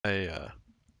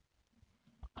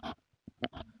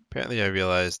Apparently I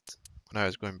realized when I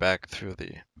was going back through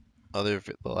the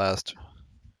last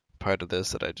part of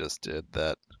this that I just did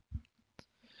that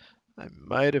I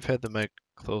might have had the mic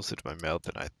closer to my mouth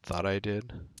than I thought I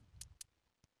did.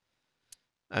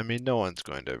 I mean, no one's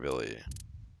going to really,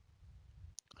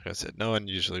 like I said, no one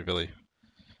usually really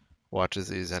watches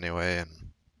these anyway, and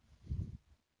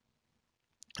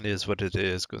it is what it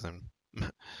is because I'm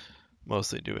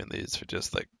mostly doing these for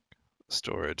just like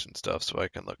storage and stuff so I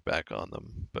can look back on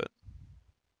them. But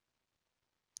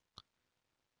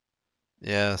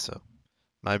yeah, so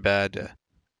my bad to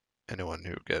anyone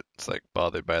who gets like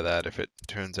bothered by that. If it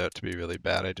turns out to be really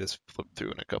bad, I just flip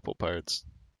through in a couple parts.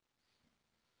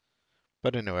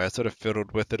 But anyway, I sort of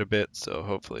fiddled with it a bit, so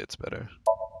hopefully it's better.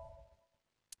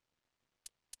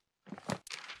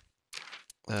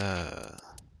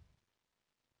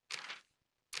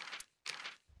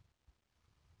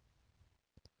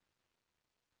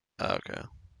 Okay.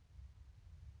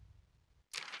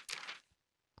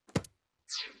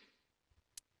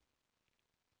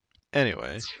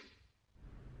 Anyway.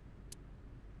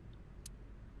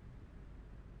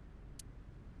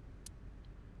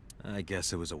 I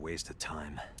guess it was a waste of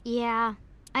time. Yeah,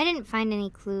 I didn't find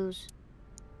any clues.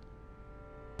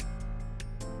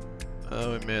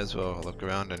 Oh, we may as well look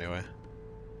around anyway.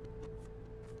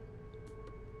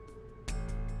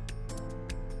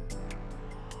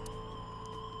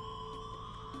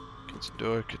 Kitchen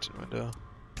door, kitchen window.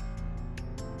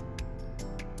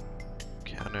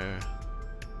 Counter.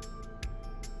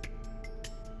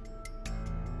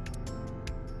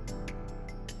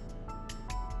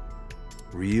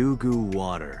 Ryugu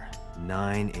water,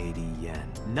 980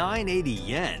 yen. 980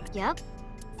 yen? Yep,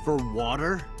 For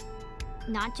water?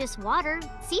 not just water,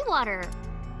 seawater.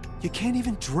 You can't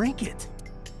even drink it.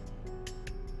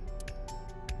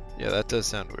 Yeah, that does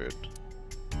sound weird.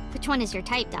 Which one is your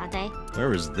type, Dante?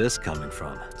 Where is this coming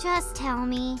from? Just tell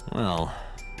me. Well,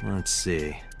 let's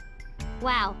see.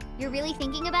 Wow, you're really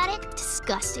thinking about it?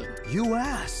 Disgusting. You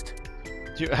asked.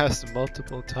 You asked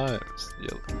multiple times.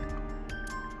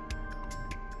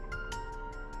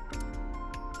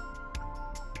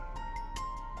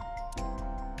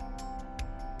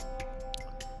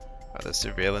 Are the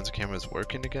surveillance cameras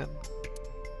working again?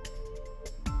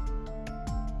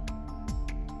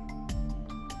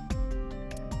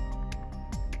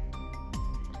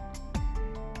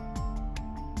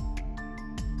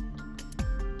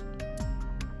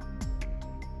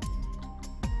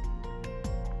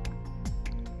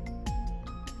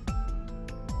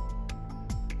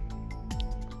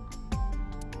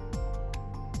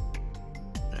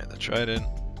 Alright, the trident,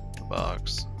 the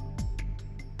box.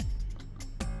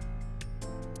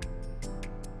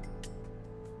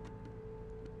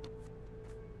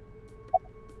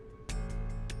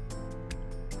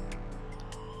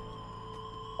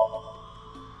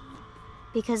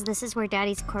 Because this is where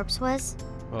Daddy's corpse was?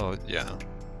 Well, yeah.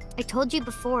 I told you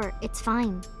before, it's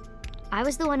fine. I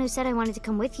was the one who said I wanted to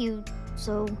come with you,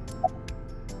 so...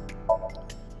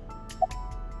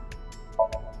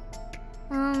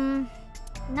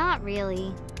 Not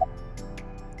really.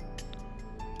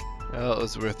 Well, it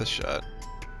was worth a shot.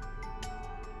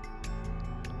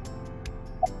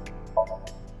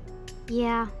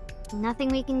 Yeah, nothing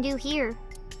we can do here.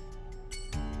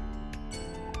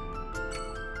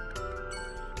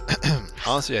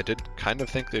 Honestly, I did kind of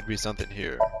think there'd be something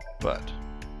here, but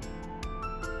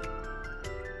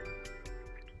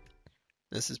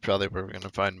this is probably where we're going to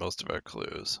find most of our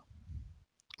clues,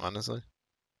 honestly.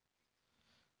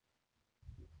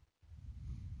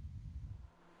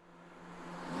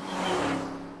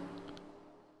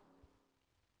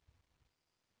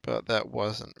 But that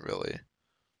wasn't really.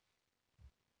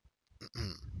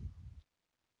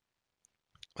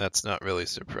 That's not really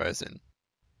surprising.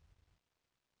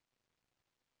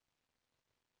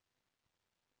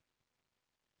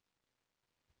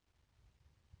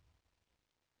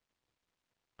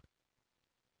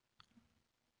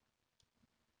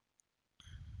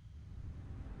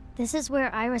 This is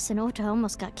where Iris and Ota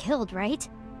almost got killed, right?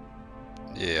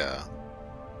 Yeah.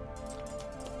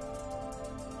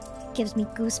 Gives me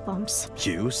goosebumps.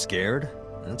 You scared?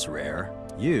 That's rare.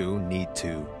 You need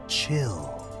to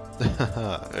chill.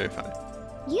 Very funny.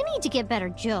 You need to get better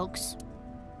jokes.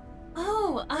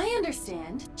 Oh, I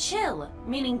understand. Chill,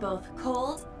 meaning both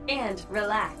cold and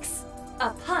relax.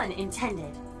 A pun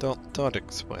intended. Don't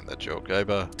explain that joke,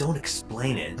 Aiba. Don't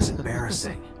explain it. It's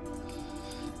embarrassing.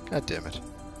 God damn it.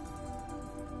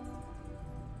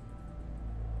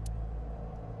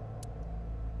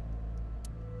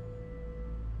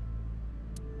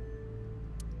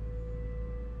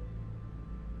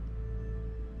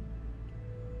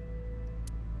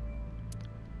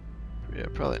 Yeah,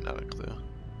 probably not a clue.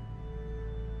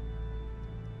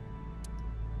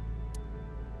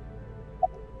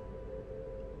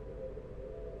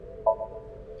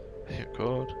 Here,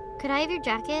 code. Could I have your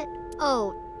jacket?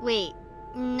 Oh, wait.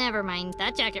 Never mind.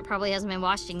 That jacket probably hasn't been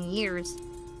washed in years.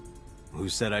 Who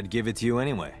said I'd give it to you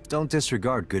anyway? Don't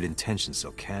disregard good intentions so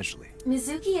casually.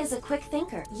 Mizuki is a quick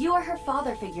thinker. You are her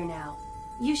father figure now.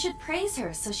 You should praise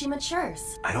her so she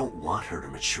matures. I don't want her to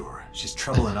mature. She's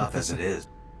trouble enough as it is.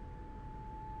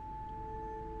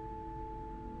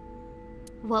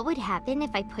 What would happen if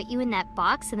I put you in that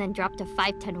box and then dropped a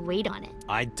 5-ton weight on it?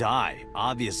 I'd die,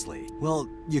 obviously. Well,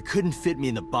 you couldn't fit me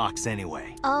in the box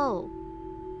anyway. Oh.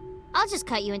 I'll just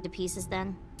cut you into pieces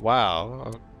then.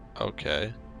 Wow.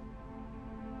 Okay.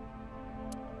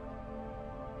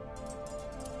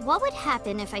 What would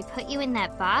happen if I put you in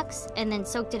that box and then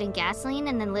soaked it in gasoline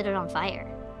and then lit it on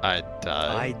fire? I'd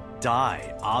die. I'd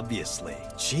die, obviously.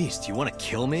 Jeez, do you want to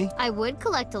kill me? I would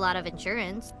collect a lot of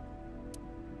insurance.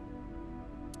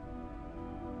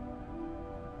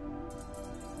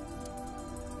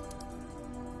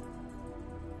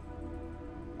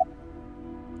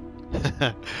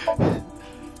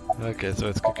 Okay, so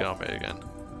it's Kagome again.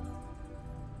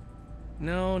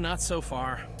 No, not so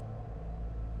far.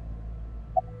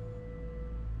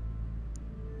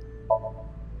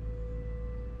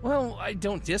 Well, I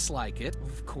don't dislike it.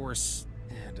 Of course,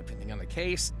 depending on the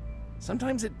case,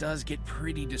 sometimes it does get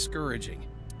pretty discouraging.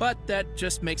 But that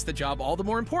just makes the job all the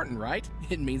more important, right?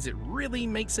 It means it really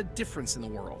makes a difference in the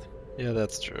world. Yeah,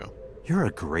 that's true. You're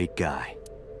a great guy.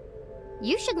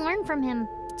 You should learn from him.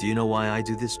 Do you know why I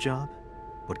do this job?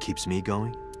 What keeps me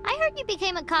going? I heard you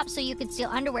became a cop so you could steal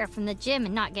underwear from the gym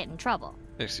and not get in trouble.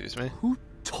 Excuse me? Who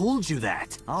told you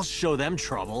that? I'll show them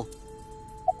trouble.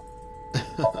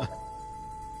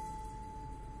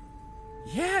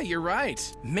 Yeah, you're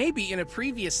right. Maybe in a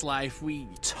previous life we...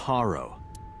 Taro.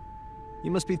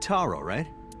 You must be Taro, right?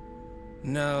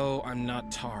 No, I'm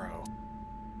not Taro.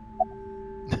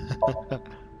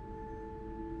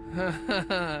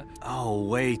 Oh,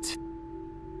 wait.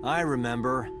 I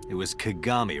remember. It was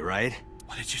Kagami, right?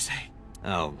 What did you say?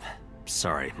 Oh,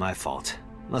 sorry, my fault.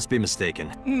 Must be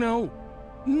mistaken. No.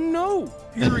 No!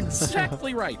 You're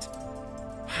exactly right.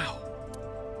 Wow.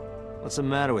 What's the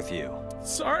matter with you?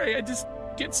 Sorry, I just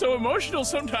get so emotional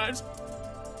sometimes.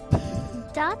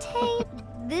 Date,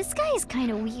 this guy is kind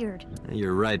of weird.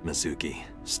 You're right, Mizuki.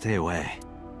 Stay away.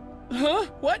 Huh?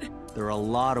 What? There are a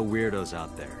lot of weirdos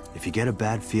out there. If you get a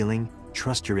bad feeling,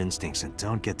 trust your instincts and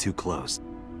don't get too close.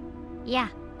 Yeah,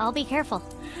 I'll be careful.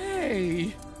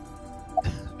 Hey.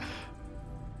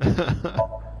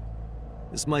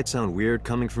 This might sound weird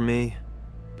coming from me,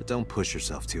 but don't push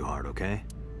yourself too hard, okay?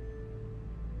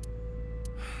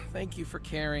 Thank you for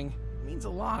caring. It means a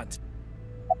lot.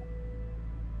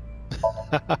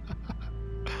 Huh?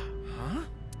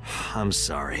 I'm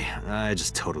sorry. I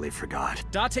just totally forgot.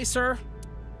 Date, sir.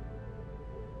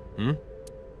 Hmm?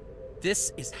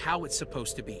 This is how it's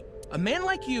supposed to be. A man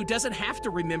like you doesn't have to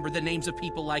remember the names of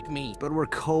people like me. But we're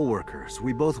co-workers.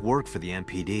 We both work for the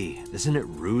MPD. Isn't it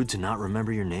rude to not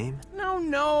remember your name?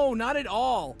 No, not at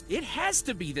all. It has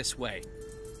to be this way.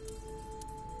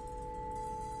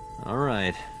 All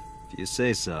right, if you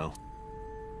say so.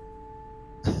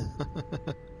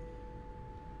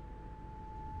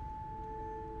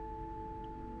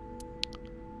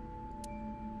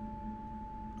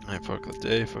 Alright, forklift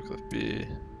A, forklift B.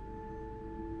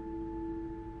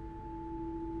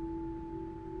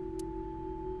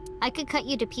 I could cut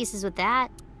you to pieces with that.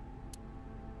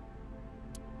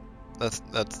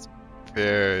 That's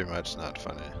very much not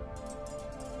funny.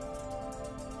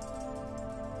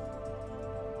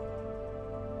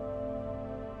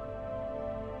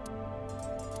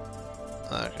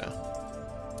 Okay.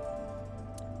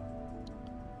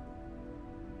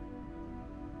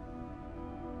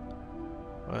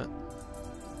 What?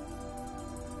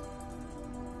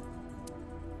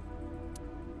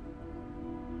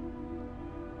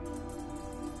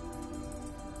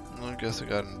 Well, I guess I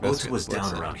got an Oats was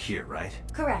down around here, right?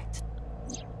 Correct.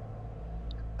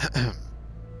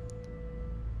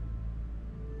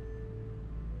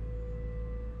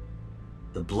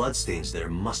 The bloodstains there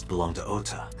must belong to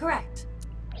Ota. Correct.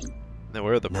 Now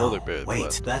where are the polar bears? wait,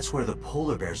 left? that's where the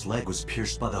polar bear's leg was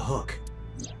pierced by the hook.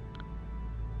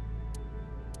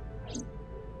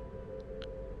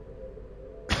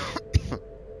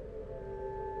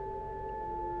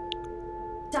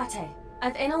 Date,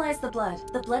 I've analyzed the blood.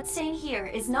 The blood stain here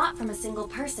is not from a single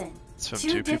person. It's from Two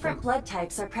two different people. blood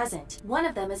types are present. One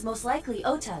of them is most likely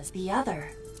Ota's, the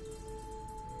other.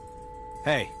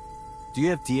 Hey, do you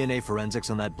have DNA forensics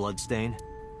on that blood stain?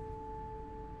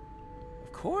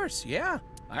 Of course, yeah.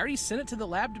 I already sent it to the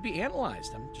lab to be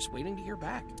analyzed. I'm just waiting to hear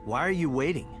back. Why are you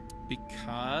waiting?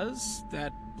 Because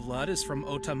that blood is from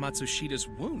Ota Matsushida's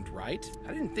wound, right?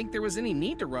 I didn't think there was any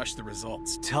need to rush the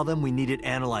results. Tell them we need it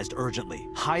analyzed urgently.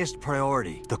 Highest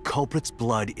priority. The culprit's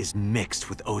blood is mixed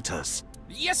with Ota's.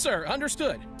 Yes, sir.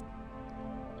 Understood.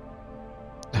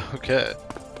 Okay.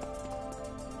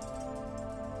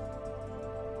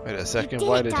 Wait a second. You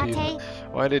Why did did it, Date.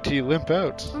 why did he limp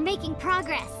out? We're making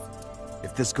progress.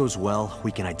 If this goes well,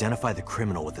 we can identify the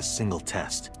criminal with a single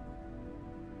test.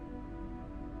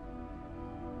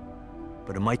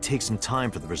 But it might take some time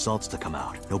for the results to come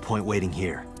out. No point waiting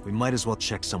here. We might as well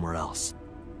check somewhere else.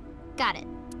 Got it.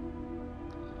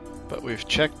 But we've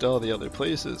checked all the other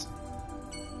places.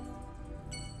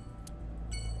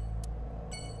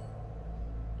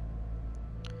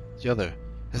 The other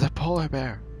is a polar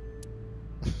bear.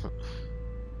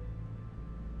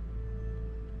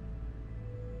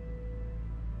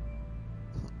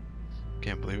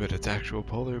 Can't believe it, it's actual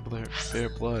polar bear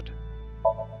blood.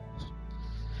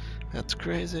 That's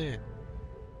crazy.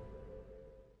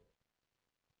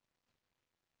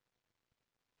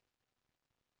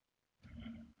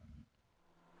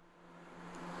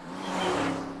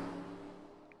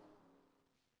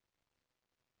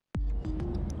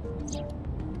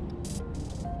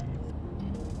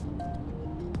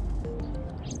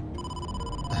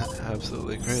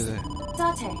 Absolutely crazy.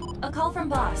 Date, a call from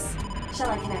boss. Shall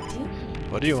I connect you?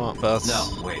 What do you want, boss?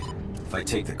 No, wait. If I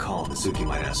take the call, Mizuki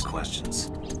might ask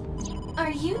questions. Are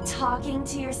you talking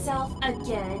to yourself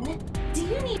again? Do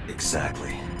you need...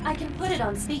 Exactly. I can put it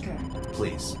on speaker.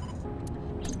 Please.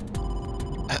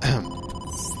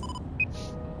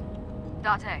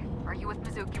 Date, are you with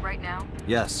Mizuki right now?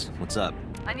 Yes, what's up?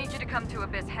 I need you to come to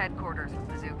Abyss headquarters with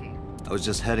Mizuki. I was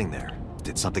just heading there.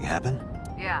 Did something happen?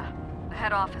 Yeah, the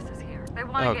head office is here. They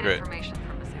want to get great. information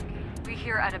from Mizuki. We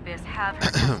here at Abyss have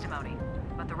her testimony,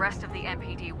 but the rest of the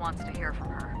MPD wants to hear from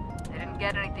her. They didn't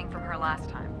get anything from her last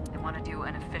time. They want to do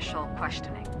an official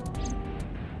questioning.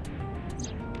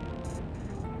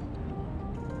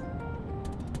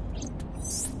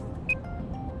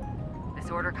 This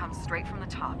order comes straight from the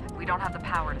top. We don't have the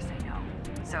power to say no.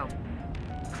 So,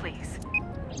 please.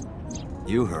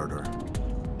 You heard her.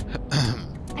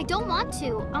 I don't want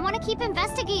to. I want to keep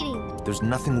investigating. There's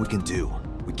nothing we can do.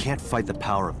 We can't fight the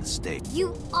power of the state.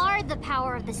 You are the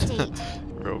power of the state.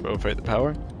 Go fight the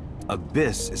power?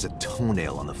 Abyss is a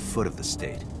toenail on the foot of the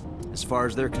state. As far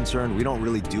as they're concerned, we don't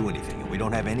really do anything, and we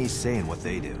don't have any say in what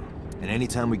they do. And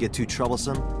anytime we get too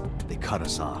troublesome, they cut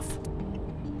us off.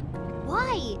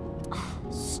 Why?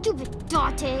 Ugh, stupid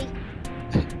Date.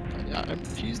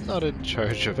 He's not in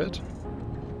charge of it.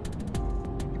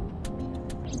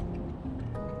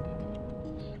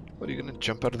 What, are you gonna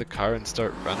jump out of the car and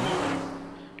start running?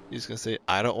 He's gonna say,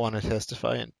 I don't want to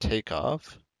testify and take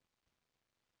off?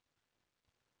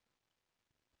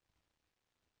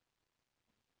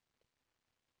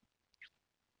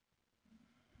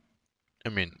 I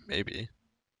mean, maybe,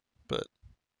 but...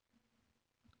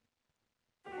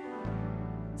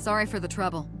 Sorry for the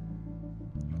trouble.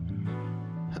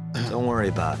 Don't worry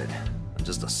about it. I'm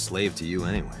just a slave to you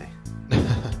anyway.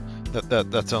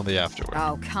 That's only afterward.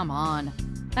 Oh, come on.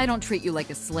 I don't treat you like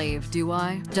a slave, do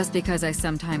I? Just because I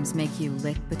sometimes make you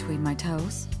lick between my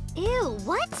toes? Ew,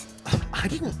 what? I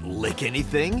didn't lick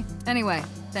anything. Anyway,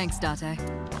 thanks, Date.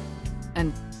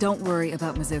 And don't worry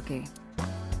about Mizuki.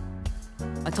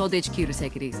 I told HQ to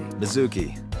take it easy.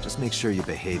 Mizuki, just make sure you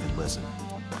behave and listen.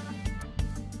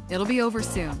 It'll be over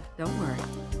soon, don't worry.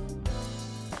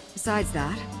 Besides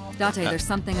that, Date, there's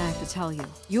something I have to tell you.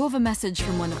 You have a message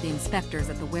from one of the inspectors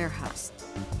at the warehouse.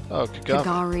 Oh,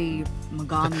 Kagami.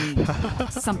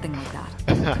 Magami, something like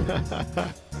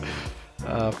that.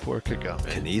 Poor Kagami.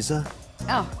 Kaniza?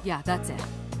 Oh, yeah, that's it.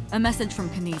 A message from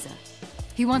Kaniza.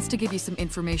 He wants to give you some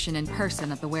information in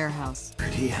person at the warehouse.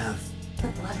 Could he have... The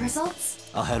blood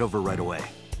results? I'll head over right away.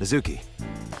 Mizuki,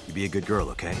 you be a good girl,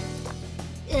 okay?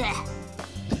 Ugh.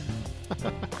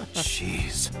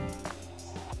 Jeez.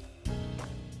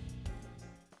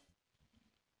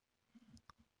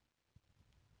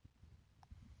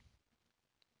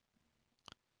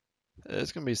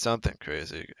 There's gonna be something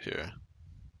crazy here.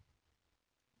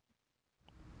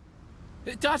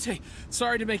 Date,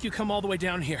 sorry to make you come all the way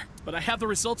down here, but I have the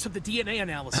results of the DNA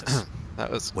analysis. That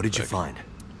was What did you quick. find?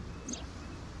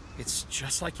 It's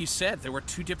just like you said, there were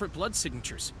two different blood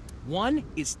signatures. One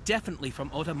is definitely from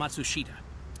Ota Matsushita.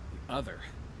 The other...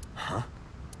 Huh?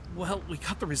 Well, we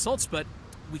got the results, but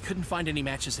we couldn't find any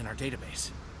matches in our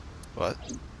database. What?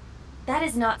 That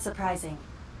is not surprising.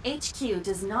 HQ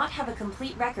does not have a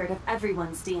complete record of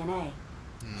everyone's DNA.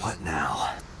 What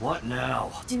now? What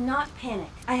now? Do not panic.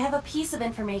 I have a piece of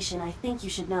information I think you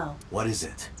should know. What is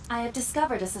it? I have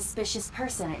discovered a suspicious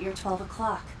person at your 12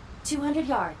 o'clock. 200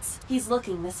 yards. He's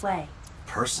looking this way.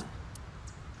 Person?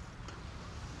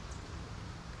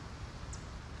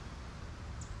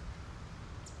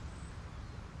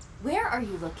 Where are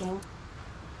you looking?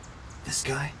 This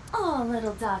guy? Oh,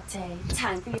 little Date.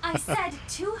 Time for you. I said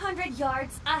 200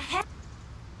 yards ahead.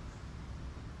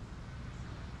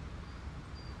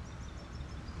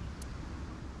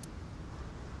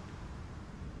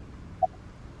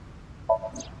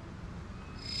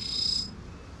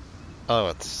 Oh,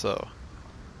 it's so.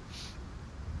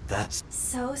 That's...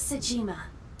 So, Sejima.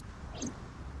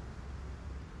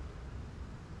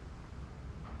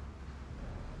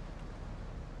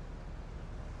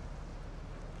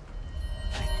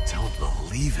 I don't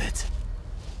believe it.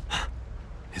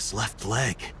 His left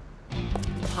leg.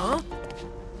 Huh?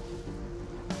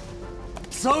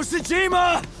 So,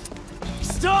 Sejima!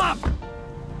 Stop!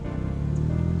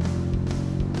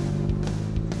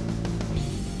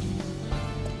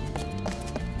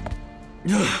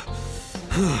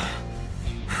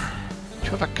 You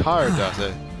have a car,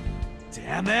 Date.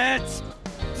 Damn it!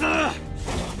 Ugh.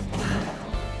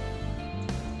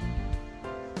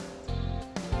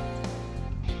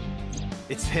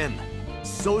 It's him.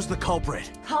 So's the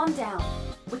culprit. Calm down.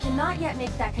 We cannot yet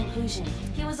make that conclusion.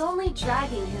 He was only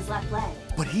dragging his left leg.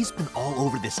 But he's been all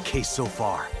over this case so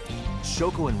far.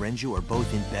 Shoko and Renju are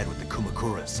both in bed with the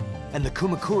Kumakuras. And the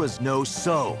Kumakuras know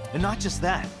So. And not just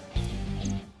that.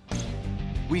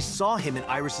 We saw him in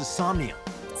Iris's Somnium.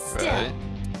 Still, Right?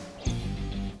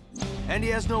 And he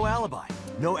has no alibi.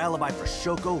 No alibi for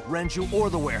Shoko, Renju, or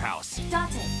the warehouse.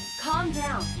 Date, calm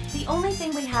down. The only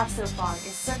thing we have so far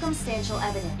is circumstantial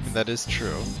evidence. That is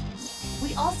true.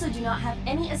 We also do not have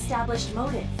any established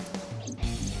motive.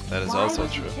 That is Why also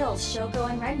would true. he kill Shoko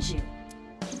and Renju?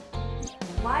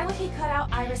 Why would he cut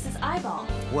out Iris's eyeball?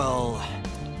 Well,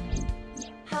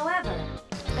 However,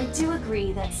 I do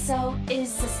agree that So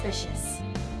is suspicious.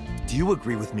 do you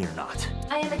agree with me or not?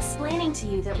 I am explaining to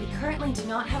you that we currently do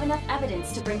not have enough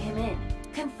evidence to bring him in.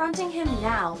 Confronting him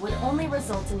now would only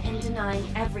result in him denying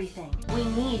everything. We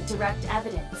need direct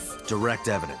evidence. Direct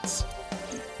evidence.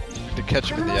 To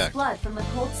catch him in the Criminal's act. blood from the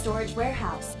cold storage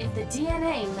warehouse. If the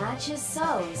DNA matches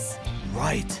So's,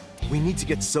 Right. We need to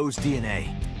get So's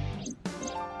DNA.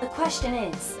 the question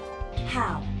is,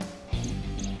 how?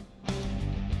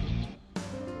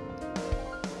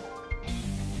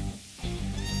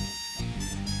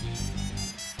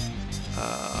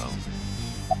 Um,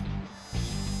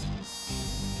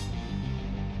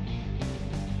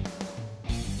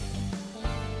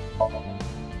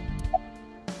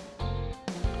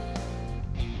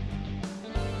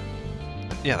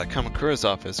 yeah, the Kamakura's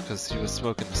office, because he was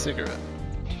smoking a cigarette.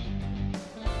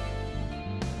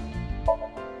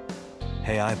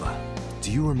 Hey, Aiba.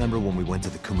 Do you remember when we went to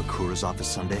the Kumakura's office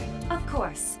Sunday? Of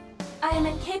course. I am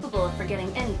incapable of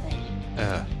forgetting anything.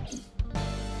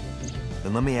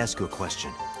 Then let me ask you a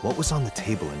question. What was on the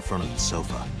table in front of the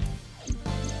sofa?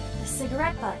 The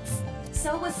cigarette butts.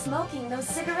 So was smoking those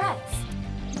cigarettes.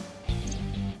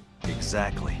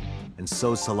 Exactly. And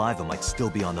So's saliva might still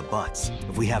be on the butts.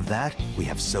 If we have that, we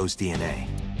have So's DNA.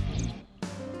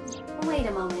 Wait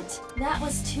a moment. That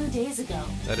was 2 days ago.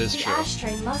 That is the true.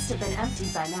 ashtray must have been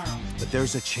emptied by now. But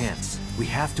there's a chance. We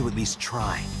have to at least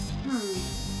try.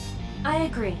 I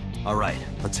agree. All right,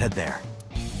 let's head there.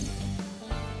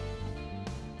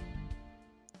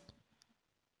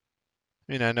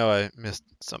 I mean, I know I missed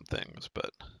some things,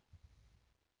 but...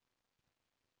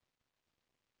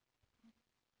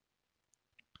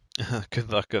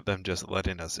 Good luck at them just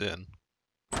letting us in.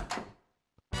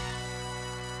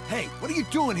 Hey, what are you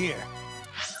doing here?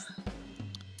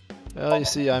 Well, you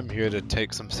see, I'm here to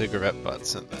take some cigarette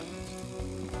butts and then...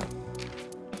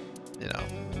 You know...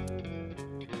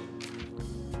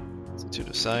 Institute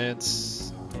of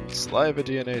Science... Saliva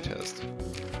DNA test.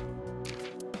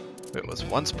 It was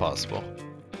once possible.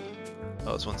 Oh,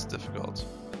 it was once difficult.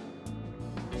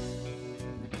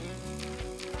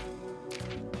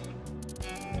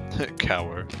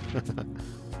 Cower.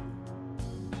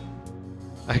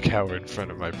 I cower in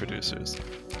front of my producers.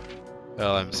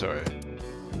 Well, I'm sorry.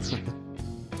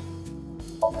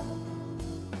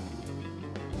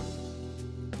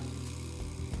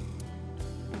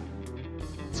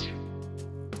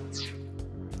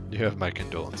 You have my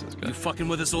condolences, guys. You fucking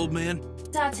with us, old man?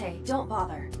 Date, don't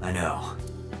bother. I know.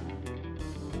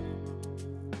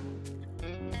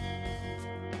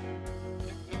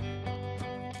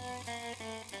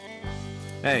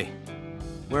 Hey,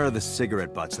 where are the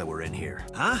cigarette butts that were in here?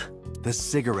 Huh? The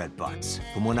cigarette butts,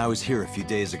 from when I was here a few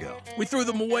days ago. We threw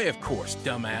them away, of course,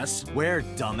 dumbass. Where,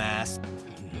 dumbass?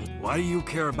 Why do you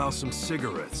care about some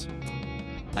cigarettes?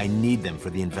 I need them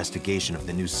for the investigation of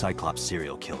the new Cyclops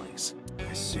serial killings.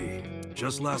 I see.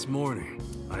 Just last morning,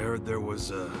 I heard there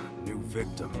was a new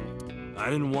victim. I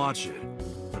didn't watch it,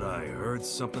 but I heard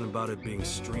something about it being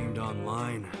streamed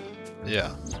online.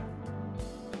 Yeah.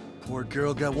 Poor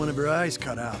girl got one of her eyes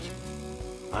cut out.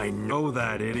 I know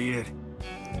that, idiot.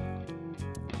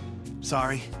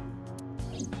 Sorry.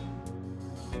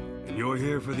 And you're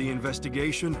here for the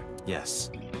investigation? Yes,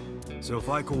 So if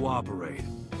I cooperate,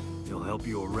 you'll help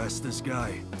you arrest this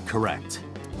guy? correct.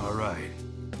 All right.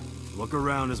 Look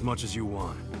around as much as you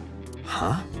want.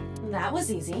 Huh? That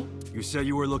was easy. You said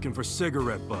you were looking for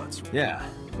cigarette butts. Yeah,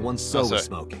 the one So sorry. was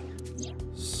smoking.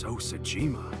 So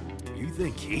Sajima, you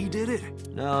think he did it?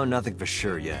 No, nothing for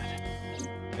sure yet.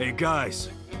 Hey guys,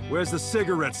 where's the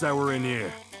cigarettes that were in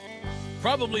here?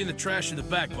 Probably in the trash in the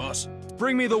back, boss.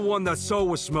 Bring me the one that So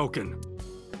was smoking.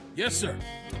 Yes, sir.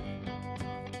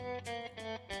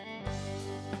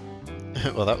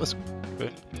 Well, that was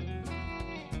good.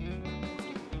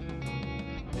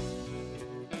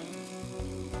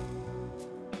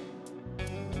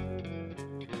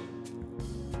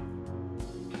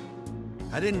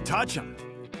 I didn't touch him.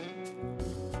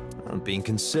 I'm being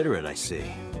considerate, I see.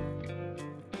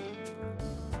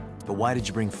 But why did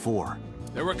you bring 4?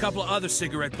 There were a couple of other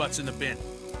cigarette butts in the bin.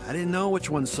 I didn't know which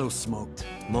one So smoked.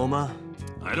 Moma,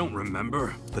 I don't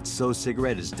remember. but So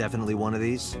cigarette is definitely one of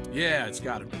these? Yeah, it's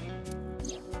gotta be.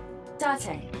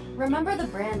 Date, remember the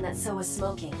brand that So was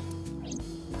smoking?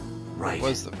 Right. What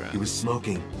was the brand? He was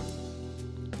smoking.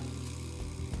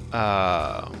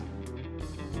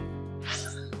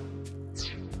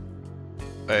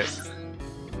 Wait.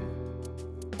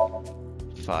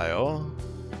 File.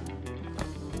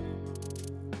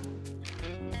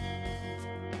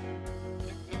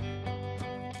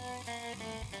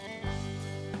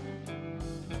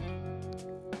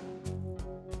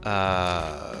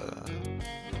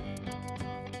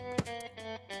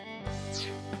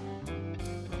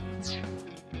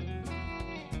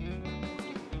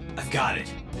 I've got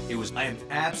it. I am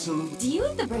absolutely... Do you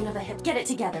have the brain of a hip? Get it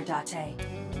together, Date.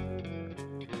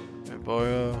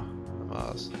 Boyo,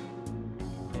 Hamas.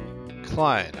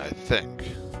 Klein, I think.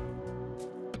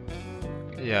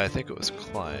 Yeah, I think it was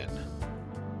Klein.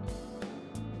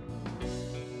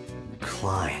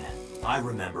 Klein. I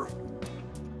remember.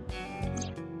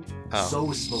 Oh. So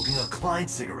was smoking a Klein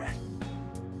cigarette.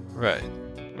 Right,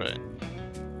 right.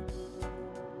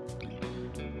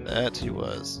 That he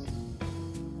was.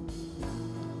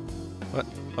 What?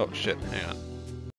 Oh shit, hang on.